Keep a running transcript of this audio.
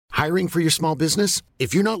Hiring for your small business?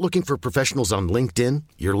 If you're not looking for professionals on LinkedIn,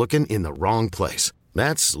 you're looking in the wrong place.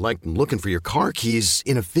 That's like looking for your car keys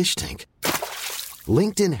in a fish tank.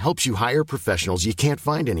 LinkedIn helps you hire professionals you can't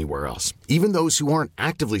find anywhere else, even those who aren't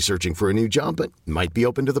actively searching for a new job but might be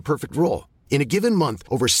open to the perfect role. In a given month,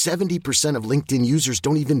 over 70% of LinkedIn users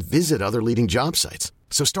don't even visit other leading job sites.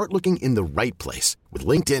 So start looking in the right place. With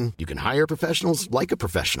LinkedIn, you can hire professionals like a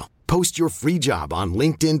professional. Post your free job on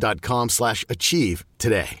linkedin.com/achieve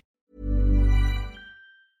today.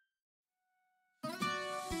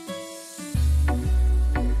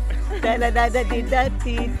 This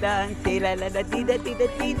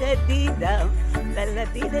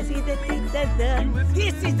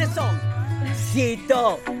is the song.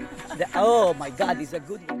 Sito. Oh my God, it's a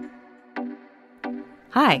good one.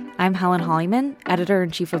 Hi, I'm Helen Hollyman,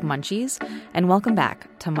 editor-in-chief of Munchies, and welcome back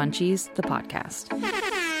to Munchies, the podcast.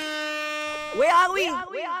 Where are we?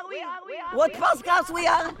 What podcast we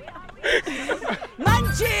are?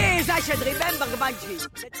 Munchies! I should remember the Munchies.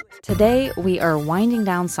 Today, we are winding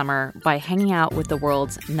down summer by hanging out with the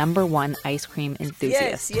world's #1 ice cream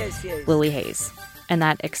enthusiast, Yes. Lily Hayes. And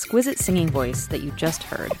that exquisite singing voice that you just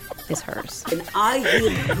heard is hers. And I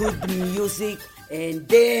hear good music, and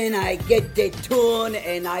then I get the tune,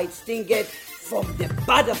 and I sing it from the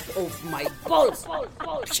bottom of my balls.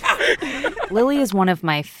 Lily is one of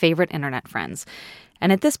my favorite internet friends.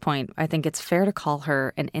 And at this point, I think it's fair to call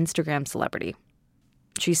her an Instagram celebrity.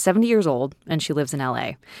 She's 70 years old, and she lives in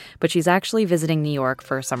LA. But she's actually visiting New York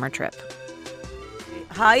for a summer trip.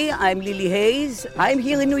 Hi, I'm Lily Hayes. I'm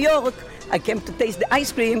here in New York. I came to taste the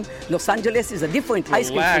ice cream. Los Angeles is a different ice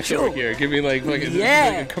cream for sure. Over here. Give me like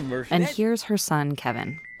a commercial. And here's her son,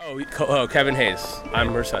 Kevin. Oh, Kevin Hayes.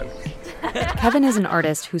 I'm her son. Kevin is an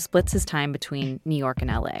artist who splits his time between New York and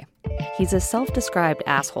LA. He's a self-described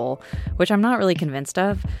asshole, which I'm not really convinced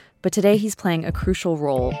of, but today he's playing a crucial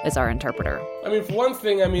role as our interpreter. I mean, for one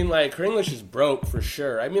thing, her English is broke for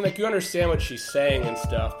sure. You understand what she's saying and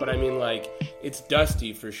stuff, but it's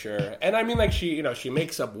dusty for sure. And she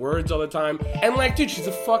makes up words all the time. And dude, she's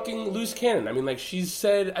a fucking loose cannon. She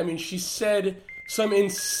said some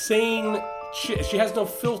insane shit. She has no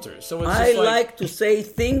filters. So it's I like to say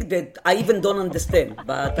things that I even don't understand,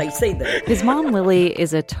 but I say that. His mom, Lily,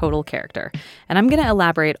 is a total character. And I'm going to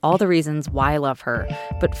elaborate all the reasons why I love her.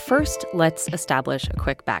 But first, let's establish a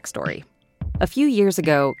quick backstory. A few years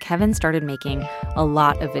ago, Kevin started making a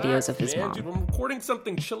lot of videos of his mom. Dude, I'm recording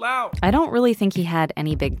something. Chill out. I don't really think he had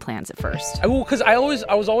any big plans at first. Because I was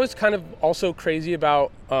always kind of also crazy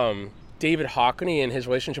about David Hockney and his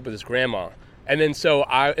relationship with his grandma. And so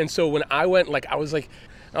when I went, I was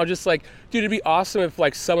just like, dude, it'd be awesome if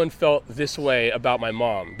someone felt this way about my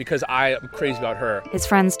mom because I am crazy about her. His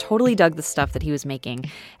friends totally dug the stuff that he was making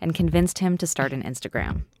and convinced him to start an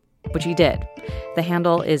Instagram, which he did. The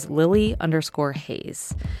handle is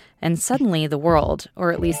Lily_Hayes. And suddenly the world,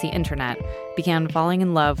 or at least the internet, began falling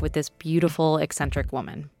in love with this beautiful, eccentric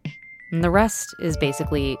woman. And the rest is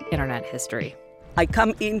basically internet history. I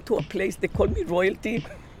come into a place, they call me royalty.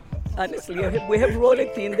 Honestly, we have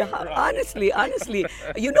royalty in the house. Honestly. I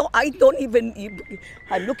don't even...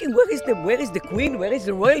 I'm looking, where is the queen? Where is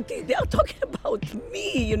the royalty? They are talking about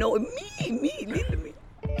me, little me.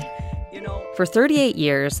 For 38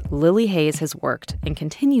 years, Lily Hayes has worked and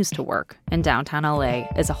continues to work in downtown LA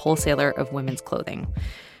as a wholesaler of women's clothing.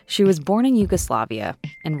 She was born in Yugoslavia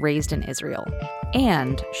and raised in Israel.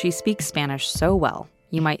 And she speaks Spanish so well,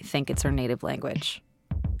 you might think it's her native language.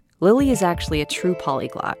 Lily is actually a true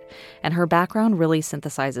polyglot, and her background really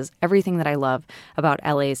synthesizes everything that I love about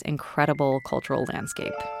LA's incredible cultural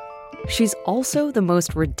landscape. She's also the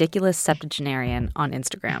most ridiculous septuagenarian on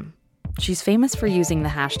Instagram. She's famous for using the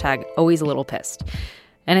hashtag #AlwaysALittlePissed,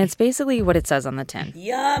 and it's basically what it says on the tin.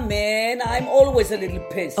 Yeah, man, I'm always a little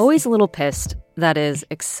pissed. Always a little pissed, that is,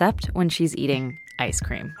 except when she's eating ice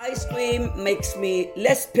cream. Ice cream makes me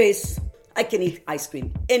less pissed. I can eat ice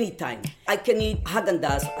cream anytime. I can eat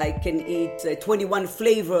Haagen-Dazs. I can eat 21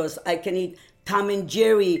 flavors. I can eat Tom and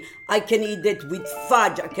Jerry. I can eat it with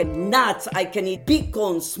fudge. I can nuts. I can eat big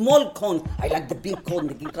cones, small cones. I like the big cone.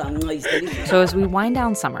 The big cone is delicious. So as we wind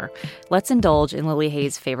down summer, let's indulge in Lily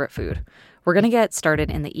Hayes' favorite food. We're going to get started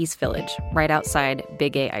in the East Village, right outside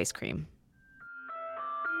Big A Ice Cream.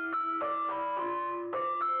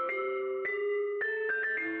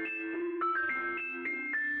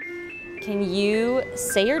 Can you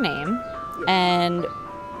say your name and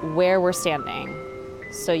where we're standing?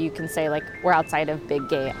 So you can say, we're outside of Big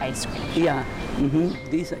Gay Ice Cream. Yeah,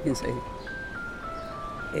 this I can say.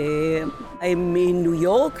 I'm in New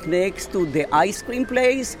York next to the ice cream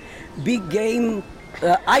place, Big Game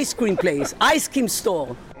ice cream place, ice cream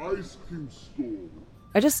store. Ice cream store.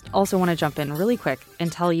 I just also want to jump in really quick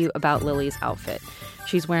and tell you about Lily's outfit.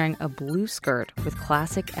 She's wearing a blue skirt with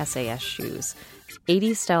classic SAS shoes,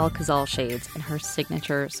 80s style Cazal shades, and her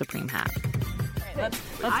signature Supreme hat. Let's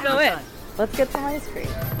go in. Let's get some ice cream.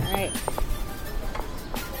 All right.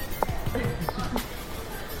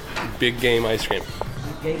 Big game ice cream.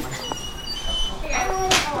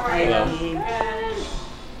 Hello.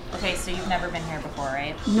 Okay, so you've never been here before,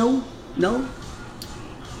 right? No.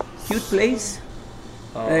 Cute place.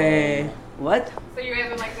 What? So you guys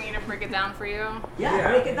would like me to break it down for you? Yeah,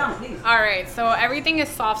 break it down, please. All right, so everything is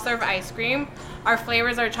soft serve ice cream. Our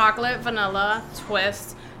flavors are chocolate, vanilla,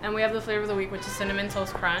 twist, and we have the flavor of the week, which is cinnamon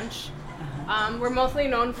toast crunch. We're mostly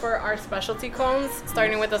known for our specialty cones,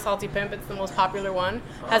 starting with the Salty Pimp. It's the most popular one.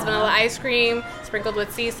 Has vanilla ice cream, sprinkled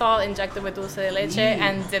with sea salt, injected with dulce de leche,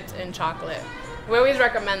 and dipped in chocolate. We always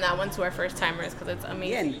recommend that one to our first timers because it's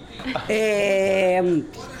amazing.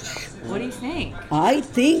 What do you think? I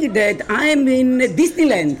think that I'm in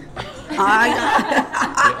Disneyland.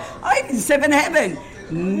 I'm in Seven Heaven.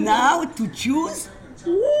 Now to choose.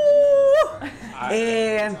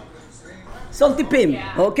 Salty Pimp.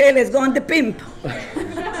 Okay, let's go on the Pimp.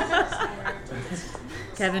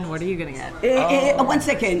 Kevin, what are you going to get? 1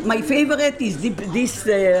 second. My favorite is this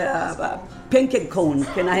pancake cone.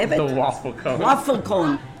 Can I have it? The waffle cone. Waffle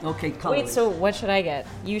cone. Okay, color. Wait, so what should I get?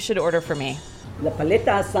 You should order for me. La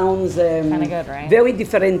paleta sounds kind of good, right? Very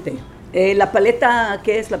diferente. La paleta,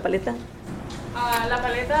 ¿qué es la paleta? La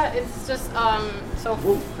paleta, it's just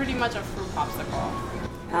pretty much a fruit popsicle.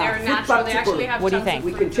 They're fruit natural. They popsicle. actually have What do you chunks think? of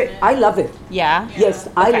We fruit can in check. it. I love it. Yeah? Yes,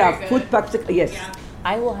 I Okay, love good. fruit popsicle. Yes,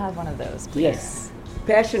 I will have one of those, please. yes.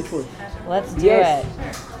 Passion fruit. Let's do Yes.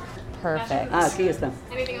 it. Perfect. Aquí está.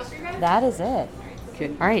 Anything else for you guys? That is it. Okay.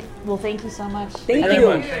 All right. Well, thank you so much. Thank I think-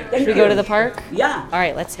 you. Thank Should we you. go to the park? Yeah. All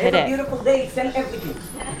right, let's Have hit a it. beautiful day. Sell everything.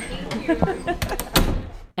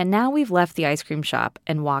 And now we've left the ice cream shop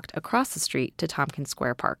and walked across the street to Tompkins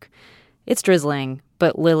Square Park. It's drizzling,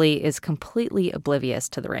 but Lily is completely oblivious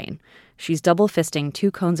to the rain. She's double fisting 2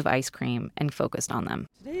 cones of ice cream and focused on them.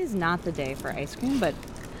 Today is not the day for ice cream, but...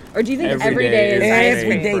 Or do you think every day is ice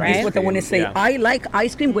Every cream, day, right? this is what I want to say. Yeah. I like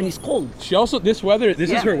ice cream when it's cold. She also, this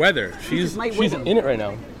Yeah. is her weather. is She's my she's weather. in it right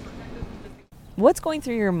now. What's going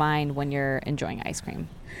through your mind when you're enjoying ice cream?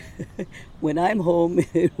 When I'm home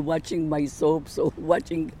watching my soaps or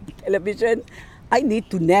watching television, I need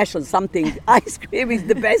to gnash on something. Ice cream is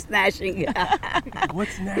the best gnashing.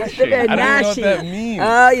 What's The gnashing? best I don't know what gnashing. that means.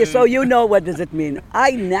 Yeah, so you know what does it mean.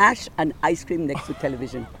 I gnash an ice cream next to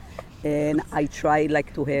television. And I try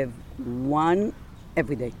like to have one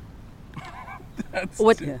every day.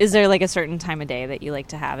 What is there like a certain time of day that you like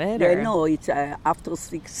to have it? Or? No, it's after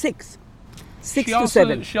 6 She to also,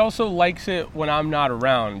 7. She also likes it when I'm not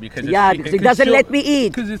around because Yeah, because it doesn't let me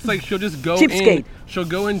eat. Because it's like she'll just go Cheapskate. in. She'll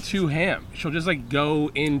go in too ham. She'll just like go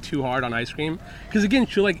in too hard on ice cream. Because again,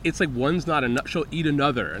 she'll like it's like one's not enough. She'll eat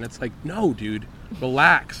another, and it's like no, dude,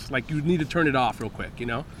 relax. Like you need to turn it off real quick, you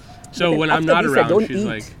know. So But when I'm after not this, I around, don't she's eat.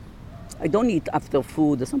 like, I don't eat after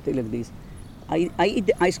food or something like this. I eat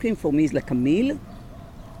the ice cream. For me is like a meal.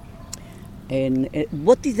 And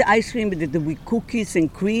what is the ice cream with cookies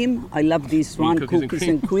and cream? I love this one, cookies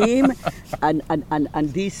and cream, and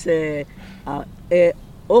this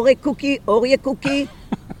Oreo cookie.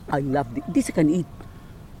 I love this. I can eat.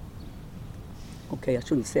 Okay, I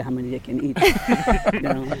shouldn't say how many I can eat.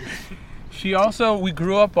 No. She also, we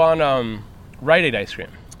grew up on Rite Aid ice cream.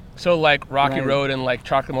 So like Rocky Right. Road and like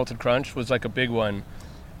Chocolate Malted Crunch was like a big one.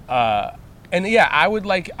 And yeah, I would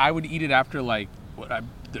eat it after like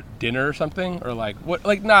dinner or something, or like what,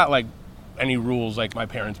 like not like any rules like my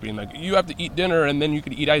parents being like you have to eat dinner and then you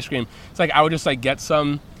could eat ice cream. It's like I would just like get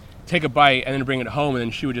some, take a bite, and then bring it home, and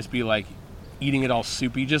then she would just be like eating it all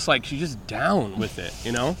soupy, just like she's just down with it,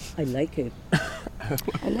 you know? I like it.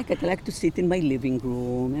 I like it. I like to sit in my living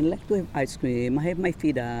room and I like to have ice cream. I have my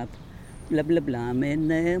feet up, blah, blah, blah.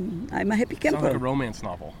 And I'm a happy Sounds like a camper. romance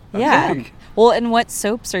novel. Yeah. Well, and what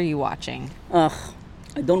soaps are you watching?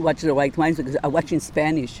 I don't watch the white ones because I watch in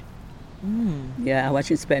Spanish. Yeah, I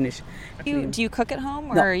watch in Spanish. Do you cook at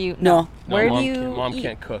home, or No. are you? No. Where Mom do you? Mom eat?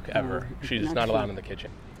 can't cook ever. She's not not allowed sure. in the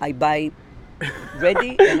kitchen. I buy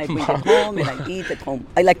ready and I bring it home and I eat at home.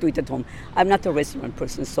 I like to eat at home. I'm not a restaurant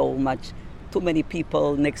person so much. Too many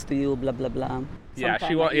people next to you, blah, blah, blah. Yeah,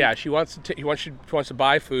 Sometime I eat. she wants to. She wants to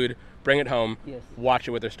buy food, bring it home, Yes. watch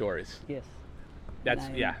it with her stories. Yes, That's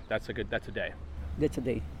Nice. that's a day. that's a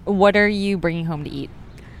day. What are you bringing home to eat?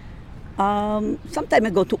 Sometimes I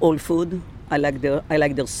go to All Food. I like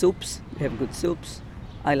their soups. They have good soups.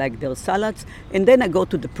 I like their salads. And then I go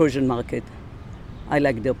to the Persian market. I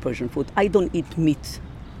like their Persian food. I don't eat meat.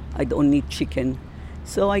 I don't eat chicken.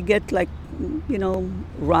 So I get like,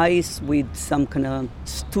 rice with some kind of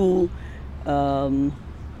stew,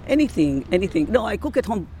 anything. No, I cook at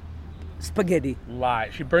home spaghetti. Lie.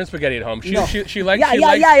 She burns spaghetti at home. She No. likes.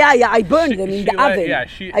 Yeah. I burn them in the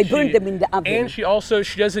oven. I burn them in the oven. And she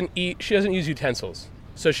doesn't use utensils,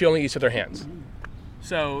 so she only eats with her hands.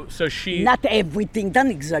 So she. Not everything. Don't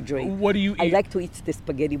exaggerate. What do you eat? I like to eat the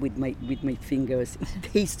spaghetti with my fingers.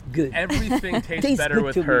 It tastes good. Everything tastes better good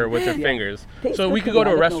with to her me. with her Yeah. fingers. Tastes So we good could to go me. to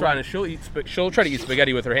a I don't know restaurant why. and she'll try to eat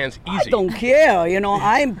spaghetti with her hands easy. I don't care.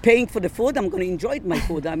 I'm paying for the food. I'm going to enjoy my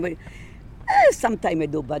food. Sometimes I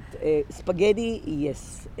do, but spaghetti,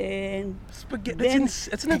 yes. And Spaghetti. then-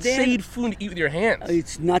 That's an insane food to eat with your hands,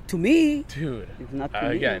 it's not to me. dude. It's not to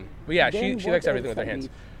me. Again, but yeah, Then she what likes everything else with her I hands.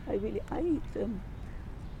 eat?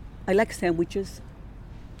 I like sandwiches.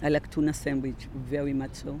 I like tuna sandwich very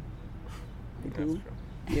much so. I do.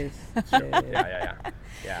 Yes. Yeah.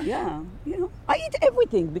 Yeah. I eat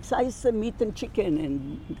everything besides meat and chicken,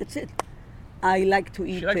 and that's it. I like to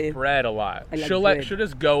eat. She likes bread a lot. I like She'll bread. she'll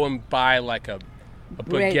just go and buy like a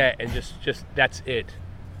Bread. baguette and just that's it.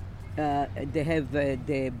 They have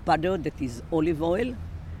the butter that is olive oil,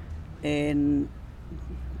 and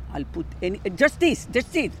I'll put just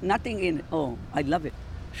it, nothing in it. Oh, I love it.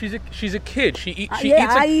 She's a kid. She eats.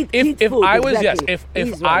 I eat kid if food, I was exactly. if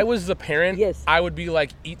He's I right. was the parent, Yes. I would be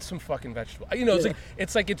like, eat some fucking vegetable.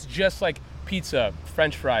 It's just like pizza,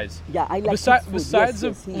 French fries. Yeah, I like Besides food. besides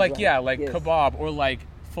Yes, of he's like right. Yes. kebab or like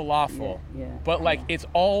falafel. Yeah. But like it's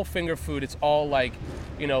all finger food. It's all like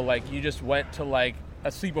like you just went to like a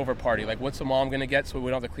sleepover party. Like what's the mom gonna get so we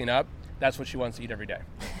don't have to clean up? That's what she wants to eat every day.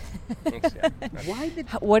 Why did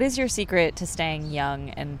What is your secret to staying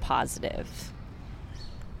young and positive?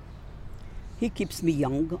 he keeps me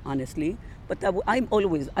young, honestly? But I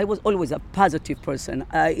was always a positive person.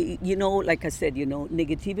 Like I said,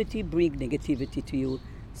 negativity brings negativity to you.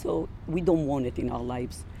 So we don't want it in our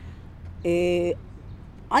lives.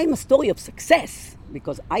 I'm a story of success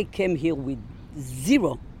because I came here with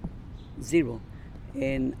zero,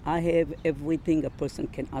 and I have everything a person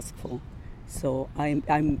can ask for. So I'm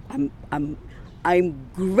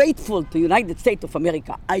grateful to United States of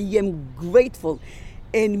America. I am grateful,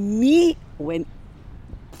 and when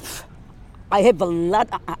I have a lot,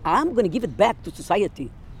 I'm going to give it back to society.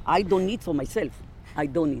 I don't need for myself.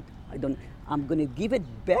 I'm going to give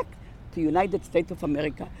it back to United States of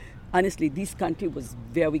America. Honestly, this country was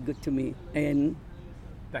very good to me, and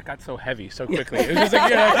That got so heavy so quickly. It was just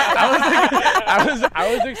like,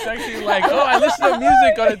 I was expecting like, I listen to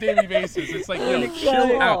music on a daily basis. It's like,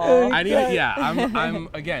 chill out. I'm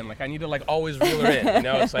again, like I need to like always reel her in.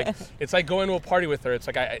 It's like going to a party with her. It's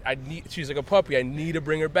like I need. She's like a puppy. I need to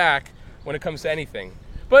bring her back when it comes to anything.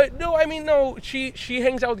 But no. She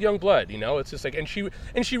hangs out with young blood. It's just like, and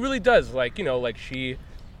she really does. Like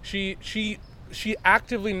she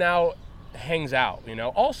actively now hangs out.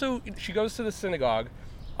 Also she goes to the synagogue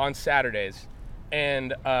on Saturdays,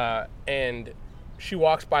 and she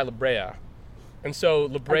walks by La Brea, and so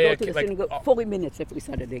La Brea, I go to the synagogue 40 minutes every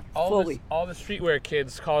Saturday. all the streetwear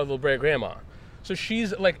kids call her La Brea Grandma. So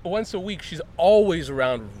she's like once a week, she's always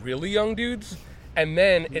around really young dudes, and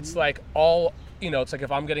then it's like all. It's like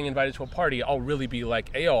if I'm getting invited to a party, I'll really be like,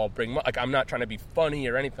 hey, I'll bring like I'm not trying to be funny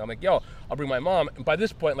or anything. I'm like, I'll bring my mom. And by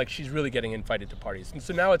this point, like she's really getting invited to parties, and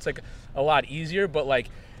so now it's like a lot easier. But like,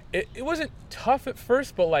 it wasn't tough at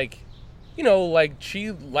first, but like, like she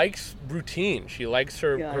likes routine. She likes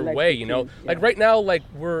her like way. routine, Like right now, like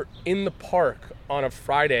we're in the park on a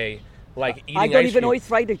Friday, like eating I don't ice even know cream. it's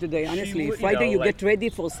Friday today, honestly. would, Friday, you like- get ready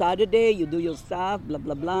for Saturday, you do your stuff, blah,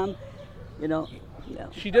 blah, blah. Yeah.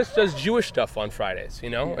 She just does Jewish stuff on Fridays,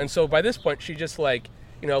 and so by this point she just like,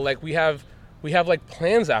 like we have like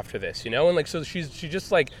plans after this, and like so she just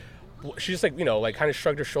like like kind of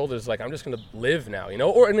shrugged her shoulders like I'm just gonna live now,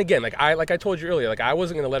 and again like I told you earlier, like I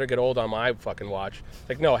wasn't gonna let her get old on my fucking watch,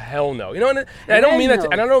 like no, hell no, and I don't mean that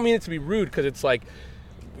and I don't mean it to be rude because it's like,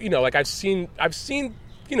 like I've seen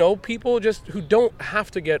people just who don't have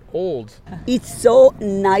to get old. It's so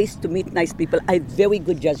nice to meet nice people. I have very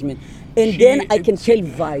good judgment. And then I can tell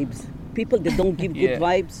vibes. People that don't give good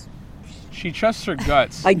vibes. She trusts her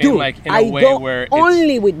guts. I do. In I a way go where it's,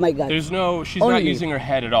 only with my gut. she's Only. not using her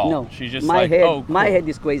head at all. No. She's just my like, head, oh, cool. My head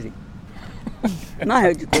is crazy. My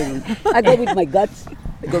head is crazy. I go with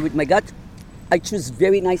my gut. I choose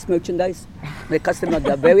very nice merchandise. The customers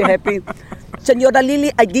are very happy. Senora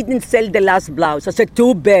Lily, I didn't sell the last blouse. I said,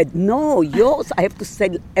 too bad. No, yours, I have to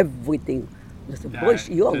sell everything. I said, boy,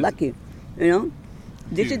 you're lucky.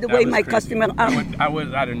 This Dude, is the that way was my crazy. customer are. I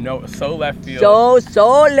was out of nowhere, so left field.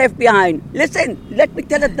 So left behind. Listen, let me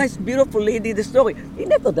tell a nice, beautiful lady the story. He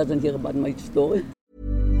never doesn't hear about my story.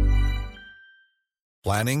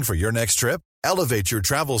 Planning for your next trip? Elevate your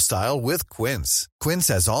travel style with Quince. Quince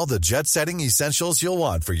has all the jet-setting essentials you'll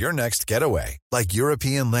want for your next getaway, like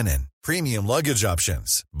European linen, premium luggage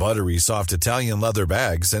options, buttery soft Italian leather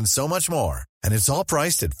bags, and so much more. And it's all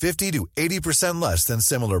priced at 50 to 80% less than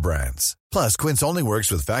similar brands. Plus, Quince only works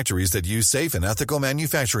with factories that use safe and ethical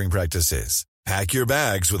manufacturing practices. Pack your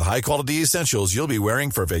bags with high-quality essentials you'll be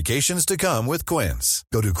wearing for vacations to come with Quince.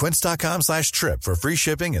 Go to quince.com/trip for free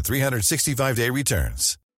shipping and 365-day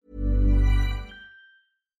returns.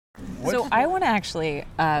 So I want to actually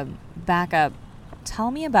back up.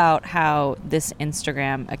 Tell me about how this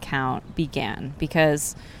Instagram account began,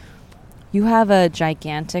 because you have a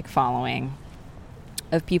gigantic following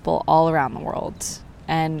of people all around the world.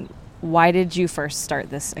 And why did you first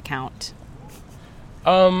start this account?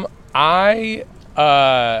 I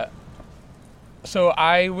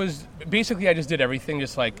just did everything,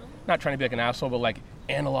 just like, not trying to be like an asshole, but like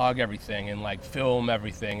analog everything and like film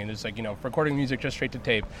everything and just like, recording music just straight to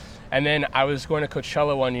tape. And then I was going to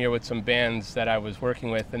Coachella one year with some bands that I was working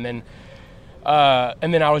with, and then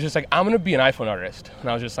I was just like, I'm going to be an iPhone artist. And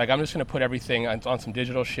I was just like, I'm just going to put everything on some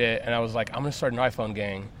digital shit. And I was like, I'm going to start an iPhone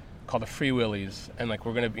gang called the Free Willies. And like,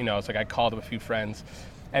 we're going to, it's like I called up a few friends.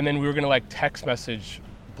 And then we were going to like text message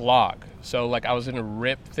blog. So like I was going to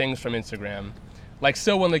rip things from Instagram. Like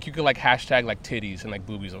still when like you could like hashtag like titties and like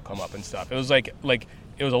boobies will come up and stuff. It was like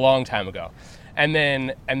it was a long time ago. And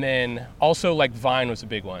then also like Vine was a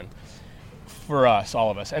big one for us, all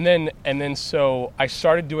of us. And then so I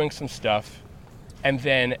started doing some stuff. And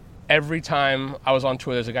then every time I was on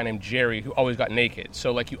tour, there's a guy named Jerry who always got naked.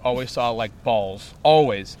 So like you always saw like balls,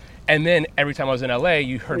 always. And then every time I was in LA,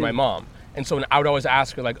 you heard my mom. And so I would always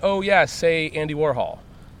ask her like, oh yeah, say Andy Warhol.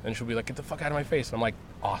 And she'll be like, get the fuck out of my face. And I'm like,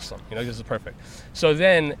 awesome, this is perfect. So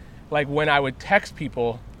then like when I would text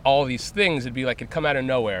people all these things, it'd be like, it'd come out of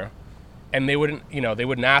nowhere. And they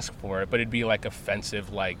wouldn't ask for it, but it'd be like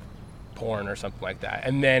offensive, like porn or something like that.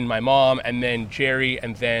 And then my mom, and then Jerry,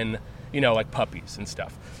 and then like puppies and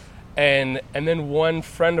stuff. And then one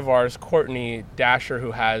friend of ours, Courtney Dasher,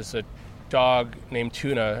 who has a dog named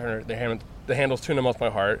Tuna, the handle's Tuna Melts My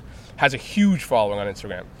Heart, has a huge following on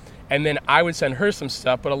Instagram. And then I would send her some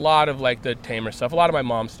stuff, but a lot of like the tamer stuff, a lot of my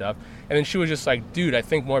mom's stuff. And then she was just like, dude, I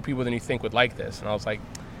think more people than you think would like this. And I was like,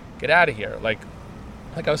 get out of here. Like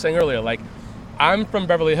I was saying earlier, like I'm from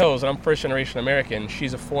Beverly Hills and I'm first generation American.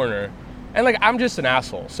 She's a foreigner. And like, I'm just an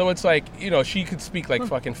asshole. So it's like, she could speak like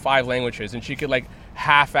fucking 5 languages and she could like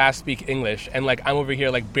half-ass speak English. And like, I'm over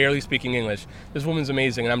here like barely speaking English. This woman's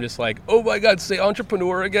amazing. And I'm just like, oh my God, say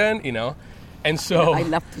entrepreneur again, And so. I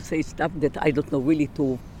love to say stuff that I don't know really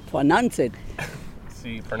to pronounce it.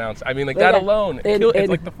 Pronounce. I mean, like that alone. It's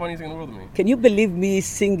like the funniest thing in the world to me. Can you believe me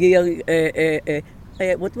singing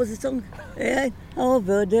what was the song?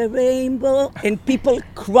 Over the rainbow. And people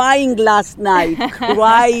crying last night.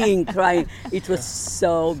 crying. It was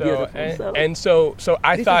so beautiful. So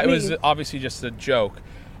I thought it was obviously just a joke.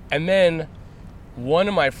 And then one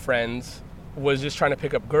of my friends was just trying to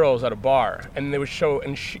pick up girls at a bar. And they would show,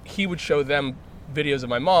 and he would show them videos of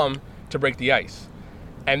my mom to break the ice.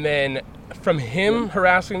 And then from him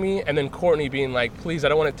harassing me, and then Courtney being like, please, I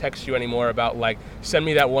don't want to text you anymore about like, send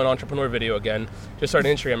me that one entrepreneur video again. Just start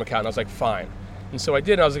an Instagram account. And I was like, fine. And so I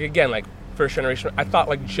did. And I was like, again, like first generation. I thought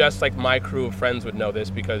like just like my crew of friends would know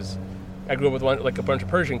this because I grew up with a bunch of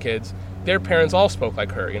Persian kids. Their parents all spoke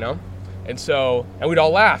like her, And so, and we'd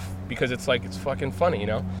all laugh because it's like, it's fucking funny,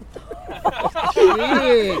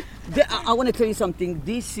 I want to tell you something.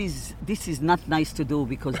 This is not nice to do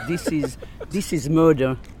because this is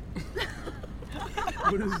murder.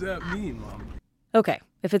 What does that mean, Mom? Okay,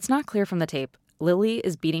 if it's not clear from the tape, Lily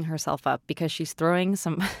is beating herself up because she's throwing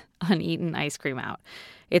some uneaten ice cream out.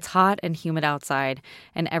 It's hot and humid outside,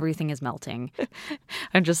 and everything is melting.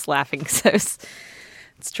 I'm just laughing because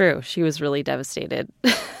it's true. She was really devastated.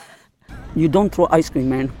 You don't throw ice cream,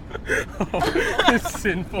 man. It's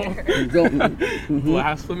sinful. You don't.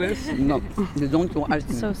 Blasphemous. No, you don't throw ice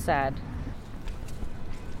cream. So sad.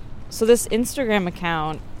 So this Instagram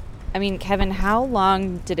account, I mean, Kevin, how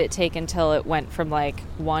long did it take until it went from like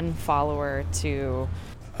 1 follower to?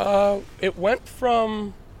 It went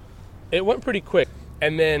pretty quick.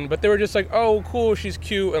 And then, but they were just like, oh, cool, she's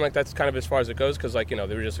cute. And like, that's kind of as far as it goes. Cause like, they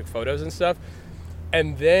were just like photos and stuff.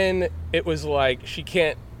 And then it was like, she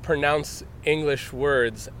can't pronounce English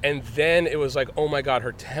words. And then it was like, oh my God,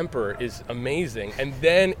 her temper is amazing. And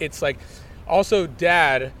then it's like, also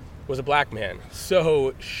Dad was a black man.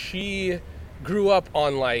 So she grew up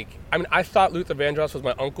on like, I thought Luther Vandross was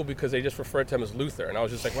my uncle because they just referred to him as Luther. And I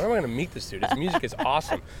was just like, when am I going to meet this dude? His music is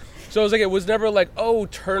awesome. So I was like, it was never like, oh,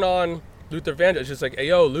 turn on Luther Vandross. It's just like, hey,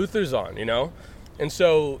 yo, Luther's on, And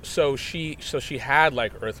so she had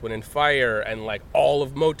like Earth, Wind and Fire and like all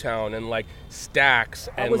of Motown and like Stax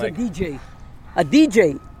and I was like a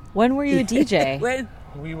DJ. When were you a DJ? Well,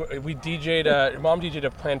 we DJ'd Mom DJ'd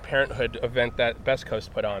a Planned Parenthood event that Best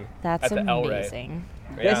Coast put on. That's at the El Rey. amazing.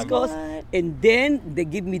 Yeah. Best Coast, and then they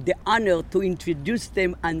give me the honor to introduce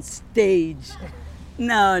them on stage.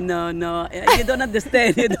 No, you don't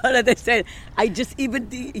understand. I just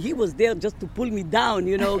he was there just to pull me down,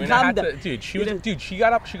 I mean, calm down. She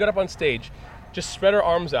got up on stage, just spread her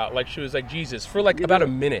arms out like she was like Jesus for like about a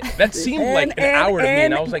minute. That seemed like an hour to me,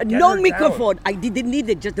 and I was like, no her microphone. down. I didn't need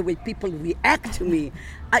it. Just the way people react to me.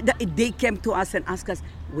 They came to us and asked us,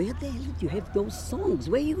 "Where the hell did you have those songs?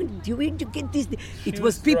 Where did you get this?" It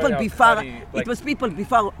was people before. It was people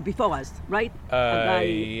before us, right?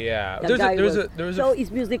 Yeah. So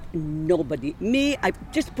it's music. Nobody. Me. I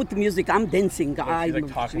just put the music. I'm dancing. She's like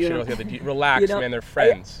talking shit about the other. Relax, man. They're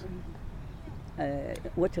friends.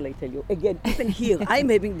 What shall I tell you? Again, even here, I'm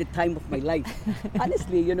having the time of my life.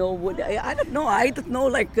 Honestly, I don't know. I don't know,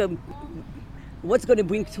 like, what's going to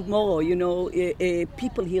bring tomorrow,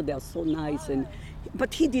 people here, they are so nice.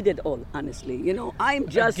 But he did it all, honestly. I'm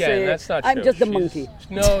just that's not I'm true. just the monkey.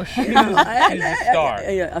 No, she's a star.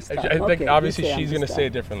 A star. I think Okay, obviously you say she's I'm a going to star. say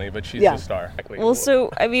it differently, but she's Yeah. a star. Well, so,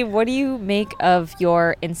 I mean, what do you make of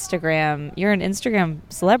your Instagram? You're an Instagram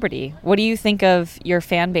celebrity. What do you think of your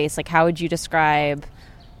fan base? Like, how would you describe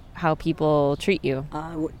how people treat you?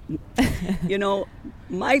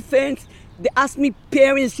 My fans, they ask me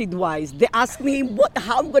parents advice. They ask me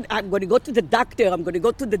I'm going to go to the doctor. I'm going to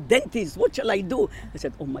go to the dentist. What shall I do? I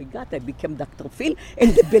said, oh my God, I became Dr. Phil.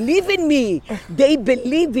 And they believe in me. They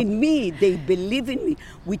believe in me.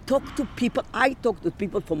 We talk to people. I talk to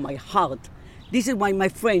people from my heart. This is why my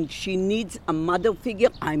friend, she needs a mother figure.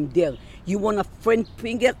 I'm there. You want a friend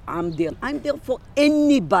figure? I'm there. I'm there for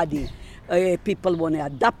anybody. People want to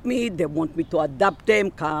adopt me. They want me to adopt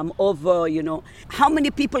them, come over, How many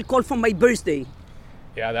people call for my birthday?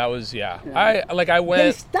 Yeah, that was, I went.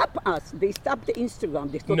 They stop us. They stop the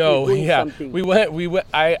Instagram. They thought No, we were doing yeah. something. We went,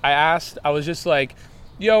 I asked, I was just like,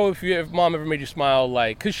 yo, if mom ever made you smile,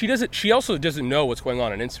 like, because she also doesn't know what's going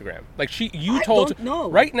on Instagram. Like, you told don't know.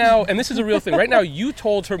 Right now, and this is a real thing, right now you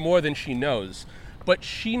told her more than she knows, but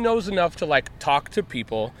she knows enough to, like, talk to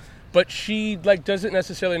people. But she, like, doesn't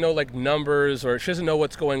necessarily know, like, numbers, or she doesn't know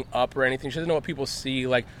what's going up or anything. She doesn't know what people see.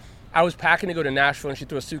 Like, I was packing to go to Nashville, and she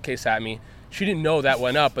threw a suitcase at me. She didn't know that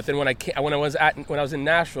went up. But then when I was in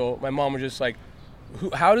Nashville, my mom was just like,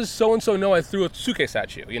 how does so-and-so know I threw a suitcase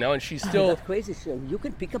at you? And she's still... That's crazy. So you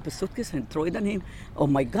can pick up a suitcase and throw it on him. Oh,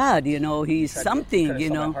 my God, he's something,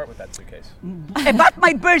 Sell my heart with that suitcase. About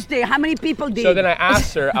my birthday, how many people did? So then I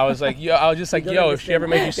asked her, I was like, if she ever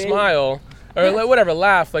made you smile... Or like, whatever,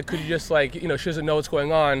 laugh. Like, could you just like, she doesn't know what's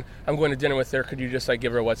going on. I'm going to dinner with her. Could you just like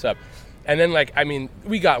give her a what's up? And then like, I mean,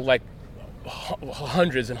 we got like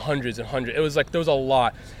hundreds and hundreds and hundreds. It was like, there was a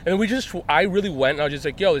lot. And I really went and I was just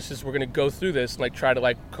like, we're going to go through this and like try to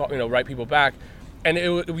like, write people back. And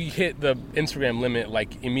we hit the Instagram limit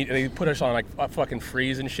like immediately. They put us on like a fucking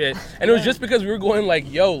freeze and shit. And it was just because we were going like,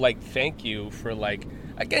 thank you for like,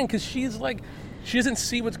 again, because she's like, she doesn't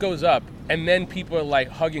see what goes up. And then people are like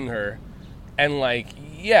hugging her. And like,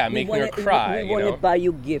 making her cry. We want to buy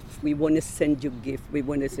you gifts. We want to send you gifts. We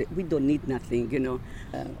want to say, we don't need nothing,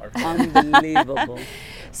 Unbelievable.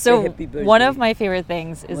 So one of my favorite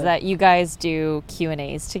things is that you guys do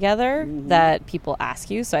Q&As together that people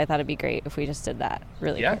ask you. So I thought it'd be great if we just did that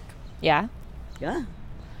really quick. Yeah? Yeah.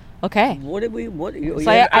 Okay.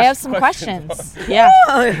 So I have some questions.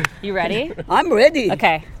 Yeah. You ready? I'm ready.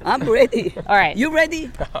 Okay. I'm ready. All right. You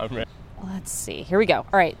ready? I'm ready. Let's see. Here we go.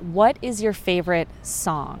 All right. What is your favorite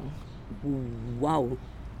song? Wow.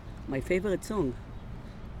 My favorite song.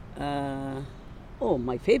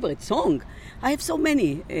 My favorite song. I have so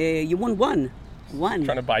many. You want one? One.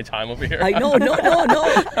 Trying to buy time over here. I know. No.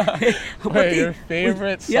 Wait, your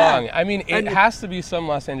favorite song? I mean, it has to be some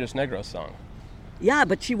Los Angeles Negros song. Yeah,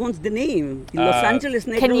 but she wants the name. Los Angeles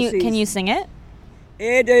Negros. Can you sing it?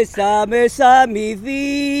 Esa mi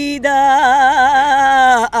vida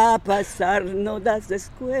a pasar no das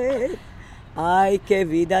después. Ay, qué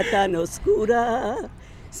vida tan oscura.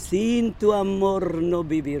 Sin tu amor no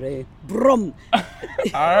viviré. Brum. All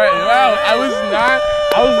right. Wow. I was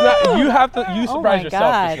not. You surprised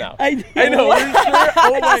yourself just now. I know. We're sure.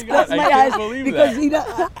 Oh my God. I can't believe because,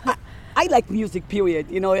 that. I like music, period.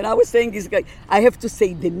 And I was saying this guy, I have to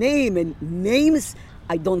say the name, and names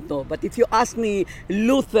I don't know. But if you ask me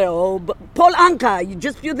Luther or Paul Anka, you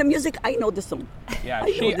just feel the music, I know the song. Yeah,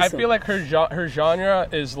 I feel like her genre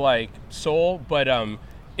is like soul, but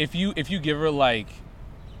if you give her like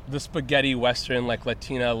the spaghetti Western, like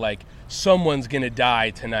Latina, like someone's gonna die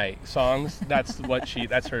tonight songs. That's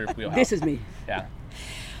her wheelhouse. This is me. Yeah.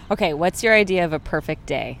 Okay, what's your idea of a perfect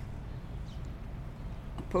day?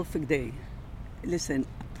 A perfect day. Listen,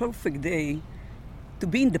 a perfect day to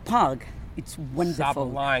be in the park. It's wonderful. Stop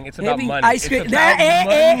lying. It's about Having money. Ice cream. It's about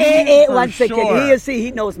money for 1 second. sure. He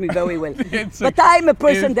knows me very well. But I'm a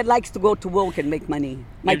person that likes to go to work and make money.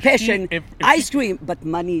 My passion, ice cream, but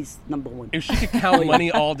money is number one. If she could count money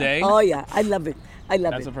all day. Oh yeah, I love it.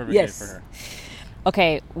 That's a perfect day for her.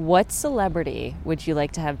 Okay, what celebrity would you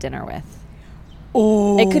like to have dinner with?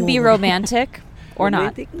 Oh, It could be romantic or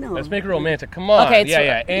romantic? No. Let's make it romantic. Come on. Okay, it's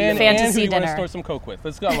yeah. And fantasy who do you want to dinner. snort some coke with?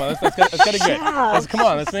 Let's go. Let's get it good. Come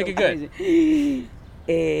on. Let's make it good.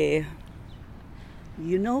 You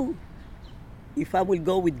know, if I will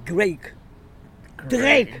go with Drake.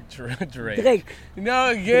 Drake.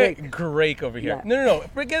 No, Drake over here. Yeah. No.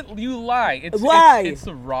 Forget you lie. Why? It's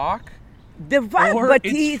The Rock. The vibe, Or but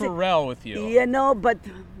it's Pharrell with you. You know, but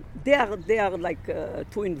they are like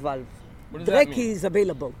too involved. What does that Drake mean? is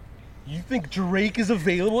available. You think Drake is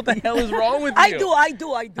available? What the hell is wrong with you?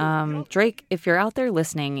 I do. Drake, if you're out there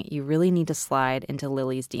listening, you really need to slide into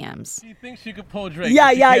Lily's DMs. She thinks she could pull Drake. Yeah.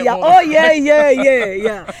 but she can't pull Oh, Drake.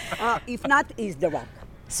 yeah. If not, it's The Rock.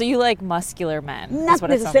 So you like muscular men? is Not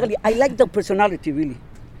what it sounds necessarily. like. I like their personality, really.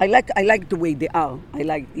 I like the way they are.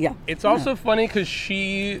 Yeah. It's also funny because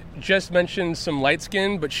she just mentioned some light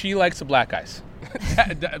skin, but she likes the black guys.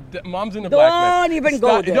 Mom's into black men. Don't even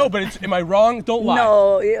go there. No, but am I wrong? Don't lie.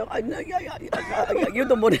 No, yeah, you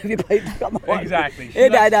don't want everybody to come on. Exactly. She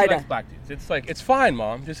Yeah, likes black dudes. It's like, it's fine,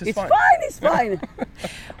 Mom. It's It's fine. fine. It's fine.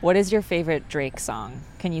 What is your favorite Drake song?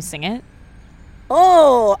 Can you sing it?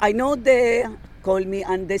 Oh, I know the call me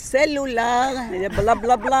on the cellular, blah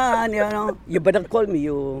blah blah. You know, you better call me.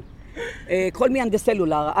 Call me on the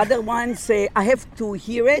cellular. Other ones, I have to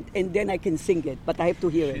hear it and then I can sing it, but I have to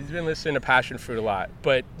hear it. She's been listening to Passion Fruit a lot,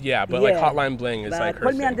 but like Hotline Bling is But like her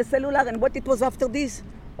call me on thing. the cellular, and what it was after this?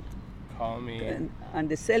 Call me. On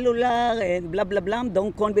the cellular and blah blah blah.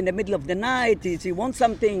 Don't call me in the middle of the night. If you want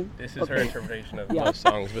something. This is her interpretation of Yeah. those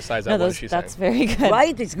songs. Besides that one she sang. That's very good.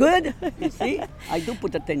 Right? It's good. You see, I do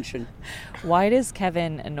put attention. Why does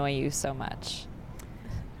Kevin annoy you so much?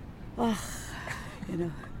 You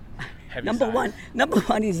know. Heavy Number sighs.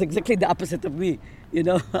 one is exactly the opposite of me. You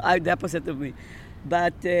know, I'm the opposite of me.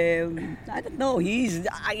 But I don't know.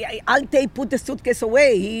 I'll put the suitcase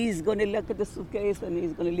away. He's gonna look at the suitcase and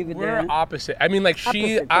he's gonna leave it there. We're opposite. I mean, like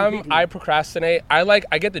Opposite, completely. I procrastinate.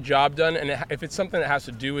 I get the job done, and if it's something that has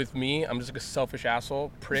to do with me, I'm just like a selfish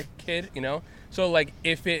asshole prick kid, you know. So like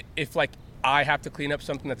if I have to clean up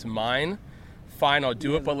something that's mine, fine, I'll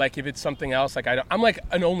do it. But like if it's something else, like I'm like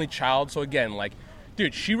an only child, so again, like.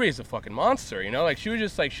 Dude, she raised a fucking monster, you know? Like, she was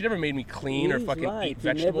just like, she never made me clean or He's fucking right. eat He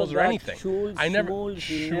never vegetables or got anything. chores, I never, schools,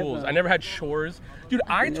 he chores. never- I never had chores. Dude,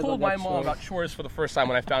 I never told got my mom chores. about chores for the first time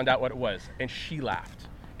when I found out what it was, and she laughed.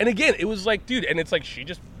 And again, it was like, dude, and it's like, she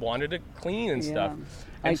just wanted to clean and stuff.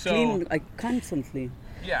 And I clean constantly.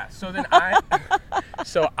 yeah, so then I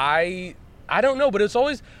don't know, but it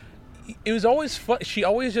was always fun. She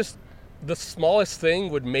always just, the smallest thing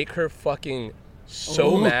would make her fucking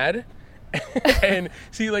so mad. And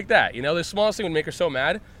see, like that, you know, the smallest thing would make her so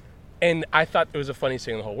mad. And I thought it was the funniest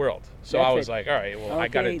thing in the whole world. So That's I was it. like, all right, well, I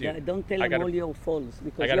gotta do. Don't tell him all your faults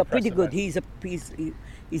because gotta you're pretty press good. the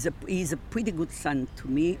He's a pretty good son to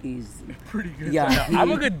me. He's Pretty good. yeah.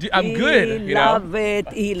 I'm a good. I'm good. You know. Love it.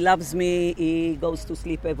 He loves me. He goes to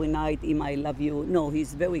sleep every night. I love you. No,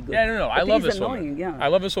 he's very good. Yeah, no. I But love he's this annoying, woman. Yeah. I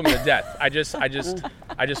love this woman to death. I just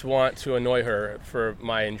want to annoy her for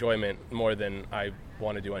my enjoyment more than I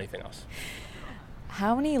want to do anything else.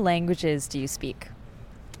 How many languages do you speak?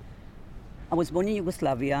 I was born in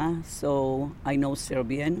Yugoslavia, so I know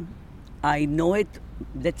Serbian. I know it,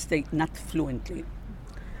 let's say, not fluently.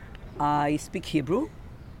 I speak Hebrew.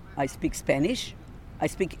 I speak Spanish. I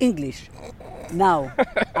speak English. Now,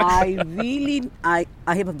 I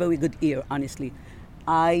have a very good ear, honestly.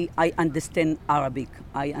 I understand Arabic.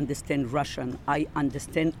 I understand Russian. I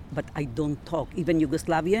understand, but I don't talk. Even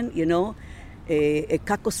Yugoslavian, you know.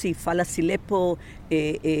 Kako si, fala si lepo,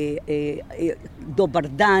 dobar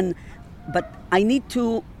dan. But I need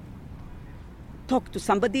to talk to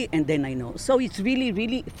somebody and then I know. So it's really,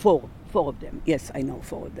 really four of them. Yes, I know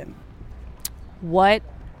 4 of them. What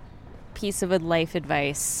piece of life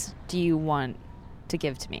advice do you want to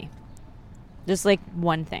give to me? Just like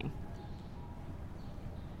one thing.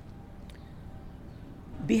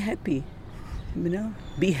 Be happy, you know.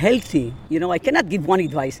 Be healthy. You know, I cannot give one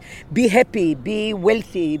advice. Be happy. Be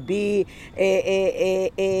wealthy. Be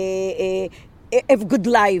have good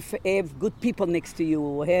life, have good people next to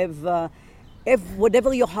you, have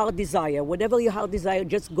whatever your heart desire. Whatever your heart desire,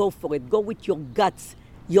 just go for it. Go with your guts.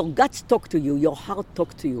 Your guts talk to you. Your heart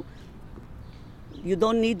talk to you. You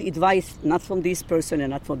don't need advice, not from this person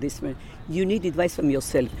and not from this man. You need advice from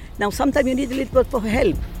yourself. Now, sometimes you need a little bit for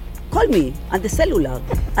help. Call me on the cellular.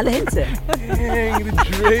 על ההנסר. Dang, the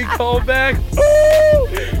Drake callback.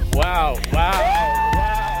 Wow.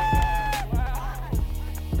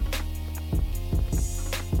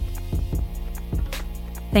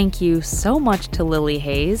 Thank you so much to Lily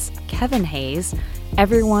Hayes, Kevin Hayes,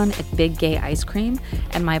 everyone at Big Gay Ice Cream,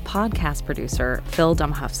 and my podcast producer, Phil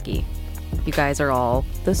Domhofsky. You guys are all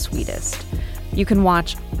the sweetest. You can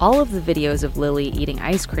watch all of the videos of Lily eating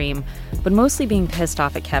ice cream, but mostly being pissed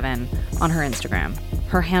off at Kevin, on her Instagram.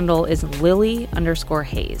 Her handle is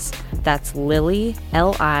Lily_Hayes. That's Lily,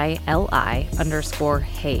 Lili_Hayes,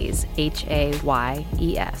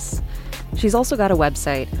 Hayes. She's also got a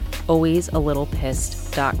website,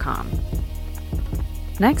 alwaysalittlepissed.com.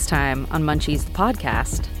 Next time on Munchies the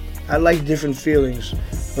podcast. I like different feelings.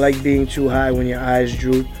 I like being too high when your eyes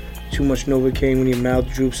droop, too much Novocaine when your mouth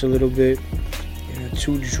droops a little bit,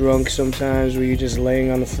 too drunk sometimes where you're just laying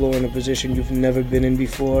on the floor in a position you've never been in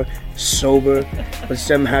before, sober, but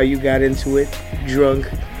somehow you got into it, drunk.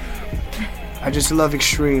 I just love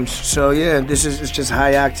extremes. So yeah, it's just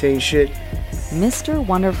high octane shit. Mr.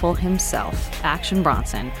 Wonderful himself, Action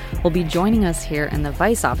Bronson, will be joining us here in the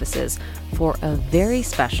Vice offices for a very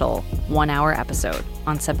special 1-hour episode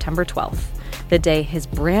on September 12th, the day his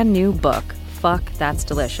brand new book, Fuck That's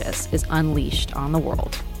Delicious, is unleashed on the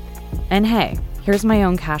world. And hey, here's my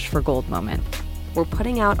own cash for gold moment. We're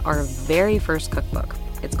putting out our very first cookbook.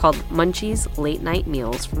 It's called Munchies Late Night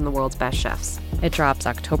Meals from the World's Best Chefs. It drops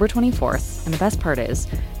October 24th, and the best part is,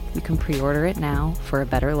 you can pre-order it now for a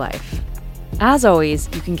better life. As always,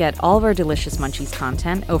 you can get all of our delicious Munchies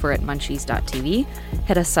content over at munchies.tv.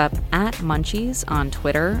 Hit us up at Munchies on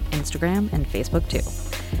Twitter, Instagram, and Facebook too.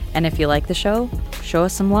 And if you like the show, show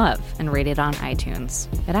us some love and rate it on iTunes.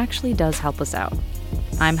 It actually does help us out.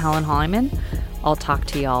 I'm Helen Hollyman. I'll talk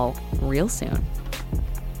to y'all real soon.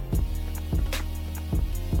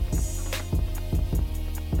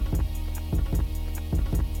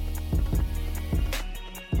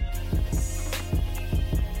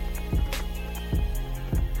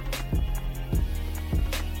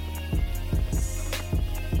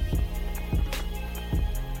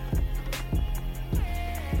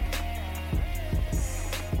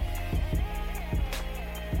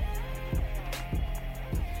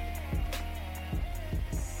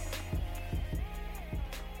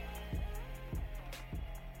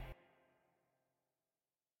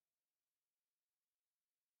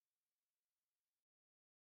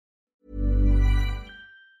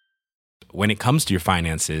 When it comes to your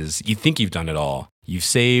finances, you think you've done it all. You've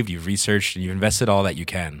saved, you've researched, and you've invested all that you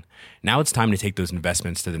can. Now it's time to take those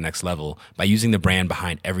investments to the next level by using the brand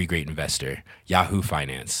behind every great investor, Yahoo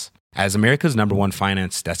Finance. As America's #1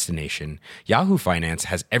 finance destination, Yahoo Finance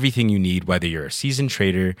has everything you need, whether you're a seasoned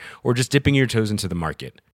trader or just dipping your toes into the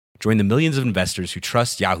market. Join the millions of investors who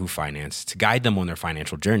trust Yahoo Finance to guide them on their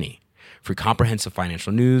financial journey. For comprehensive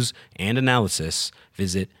financial news and analysis,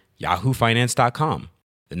 visit yahoofinance.com.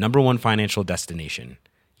 The #1 financial destination,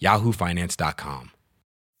 yahoofinance.com.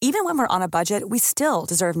 Even when we're on a budget, we still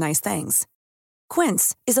deserve nice things.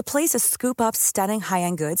 Quince is a place to scoop up stunning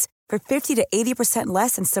high-end goods for 50 to 80%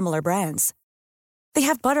 less than similar brands. They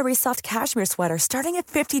have buttery soft cashmere sweaters starting at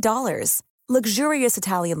 $50, luxurious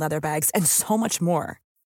Italian leather bags, and so much more.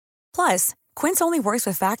 Plus, Quince only works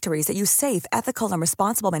with factories that use safe, ethical, and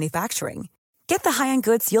responsible manufacturing. Get the high-end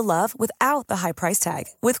goods you'll love without the high price tag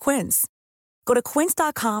with Quince. Go to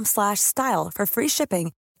quince.com/style for free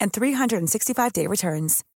shipping and 365-day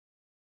returns.